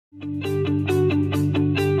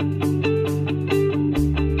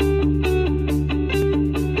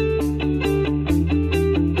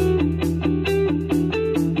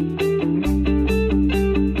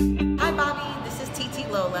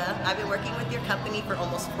your company for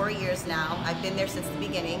almost 4 years now. I've been there since the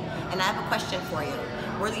beginning, and I have a question for you.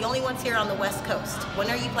 We're the only ones here on the West Coast. When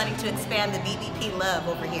are you planning to expand the BBP love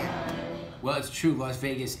over here? Well, it's true. Las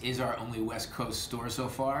Vegas is our only West Coast store so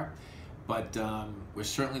far, but we're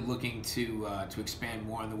certainly looking to expand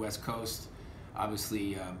more on the West Coast.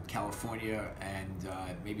 Obviously, California and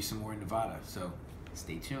maybe some more in Nevada. So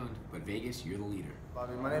stay tuned. But Vegas, you're the leader.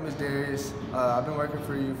 Bobby, my name is Darius. I've been working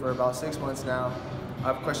for you for about 6 months now. I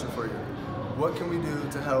have a question for you. What can we do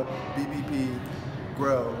to help BBP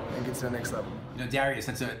grow and get to the next level? You know, Darius,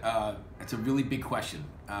 that's a really big question,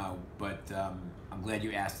 but I'm glad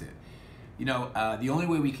you asked it. You know, the only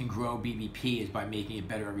way we can grow BBP is by making it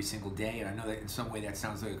better every single day, and I know that in some way that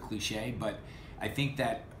sounds like a cliche, but I think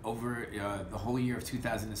that over the whole year of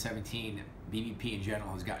 2017, BBP in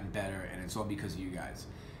general has gotten better, and it's all because of you guys.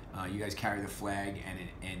 You guys carry the flag,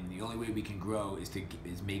 and the only way we can grow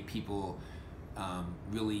is make people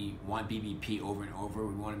really want BBP over and over.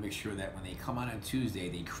 We want to make sure that when they come on Tuesday,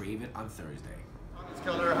 they crave it on Thursday.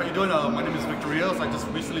 Keller, how you doing? My name is Victor Rios. I just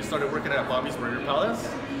recently started working at Bobby's Burger Palace,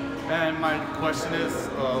 and my question is,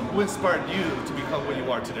 who inspired you to become what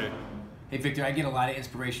you are today? Hey Victor, I get a lot of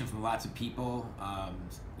inspiration from lots of people,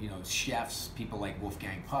 you know, chefs, people like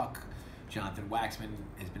Wolfgang Puck. Jonathan Waxman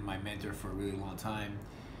has been my mentor for a really long time.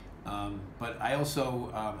 But I also,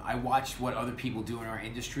 I watch what other people do in our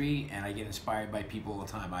industry, and I get inspired by people all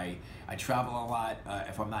the time. I travel a lot.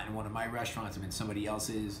 If I'm not in one of my restaurants, I'm in somebody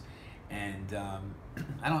else's. And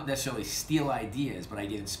I don't necessarily steal ideas, but I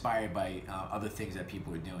get inspired by other things that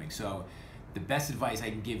people are doing. So the best advice I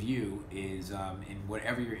can give you is in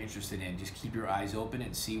whatever you're interested in, just keep your eyes open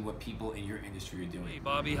and see what people in your industry are doing. Hey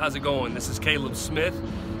Bobby, how's it going? This is Caleb Smith,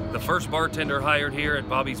 the first bartender hired here at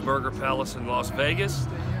Bobby's Burger Palace in Las Vegas.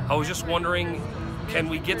 I was just wondering, can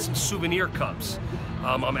we get some souvenir cups?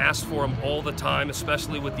 I'm asked for them all the time,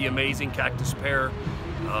 especially with the amazing Cactus Pear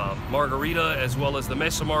margarita as well as the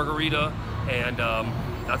Mesa margarita, and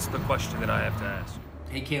that's the question that I have to ask.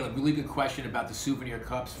 Hey Caleb, really good question about the souvenir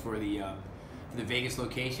cups for the Vegas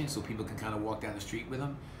location, so people can kind of walk down the street with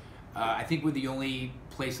them. I think we're the only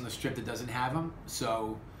place on the strip that doesn't have them,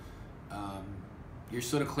 so you're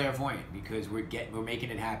sort of clairvoyant because we're making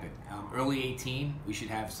it happen. Early 18, we should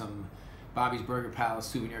have some Bobby's Burger Palace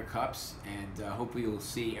souvenir cups, and hopefully you'll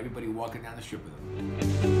see everybody walking down the strip with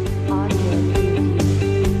them.